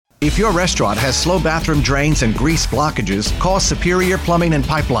If your restaurant has slow bathroom drains and grease blockages, call Superior Plumbing and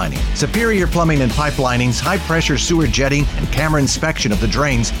Pipelining. Superior Plumbing and Pipelining's high-pressure sewer jetting and camera inspection of the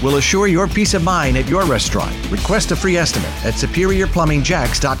drains will assure your peace of mind at your restaurant. Request a free estimate at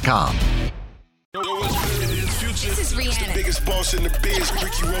SuperiorPlumbingJacks.com. This is Rihanna. The biggest boss in the biz,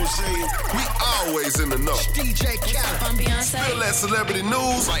 Ricky Rose. We always in the know. DJ Khaled. I'm Beyonce. Feel that celebrity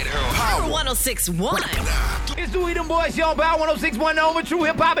news right here on Power Power 106.1. It's the We Them Boys Show, Power 106.1 over True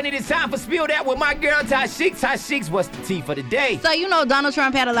Hip Hop, and it is time for Spill That with my girl Ty Sheeks. Ty Sheeks, what's the tea for the day? So, you know, Donald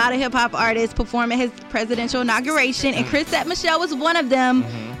Trump had a lot of hip-hop artists perform at his presidential inauguration, and Chrisette Michelle was one of them.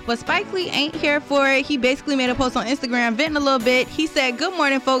 But Spike Lee ain't here for it. He basically made a post on Instagram venting a little bit. He said, "Good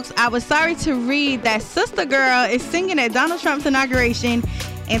morning, folks. I was sorry to read that Sister Girl is singing at Donald Trump's inauguration,"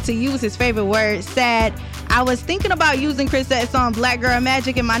 and to use his favorite word, sad. "I was thinking about using Chrisette's song Black Girl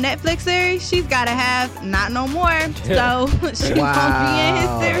Magic in my Netflix series. She's got to have Not No More." So she won't be in his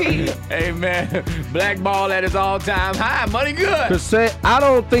series. Hey, man, blackball at his all-time high. Money good. Chrisette, I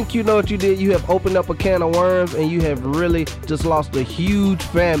don't think you know what you did. You have opened up a can of worms, and you have really just lost a huge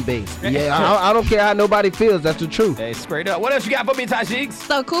fan base. Yeah, I don't care how nobody feels. That's the truth. Hey, straight up. What else you got for me, Ty Sheeks?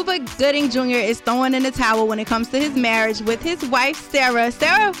 So Cuba Gooduing Jr. is throwing in the towel when it comes to his marriage with his wife, Sarah.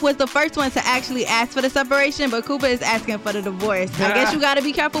 Sarah was the first one to actually ask for the separation, but Cuba is asking for the divorce. I guess you got to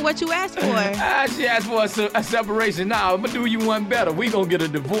be careful what you ask for. She asked for a separation. Now, I'm going to do you one better. We going to get a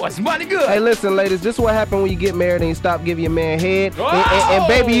divorce. Money good. Hey, listen, ladies, this is what happened when you get married and you stop giving your man head. Oh! And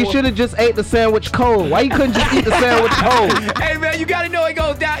baby, you should have just ate the sandwich cold. Why you couldn't just eat the sandwich cold? Hey, man, you got to know it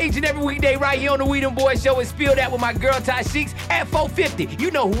goes down each and every weekday right here on the We Them Boys Show. And Spill That with my girl, Ty Sheeks, at 4:50.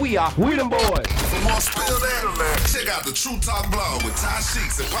 You know who we are. We Them Boys. For more Spill That, check out the True Talk blog with Ty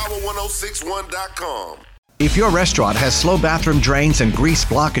Sheeks at Power1061.com. If your restaurant has slow bathroom drains and grease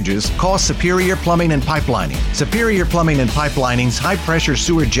blockages, call Superior Plumbing and Pipelining. Superior Plumbing and Pipelining's high-pressure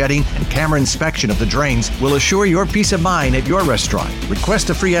sewer jetting and camera inspection of the drains will assure your peace of mind at your restaurant. Request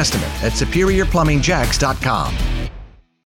a free estimate at SuperiorPlumbingJacks.com.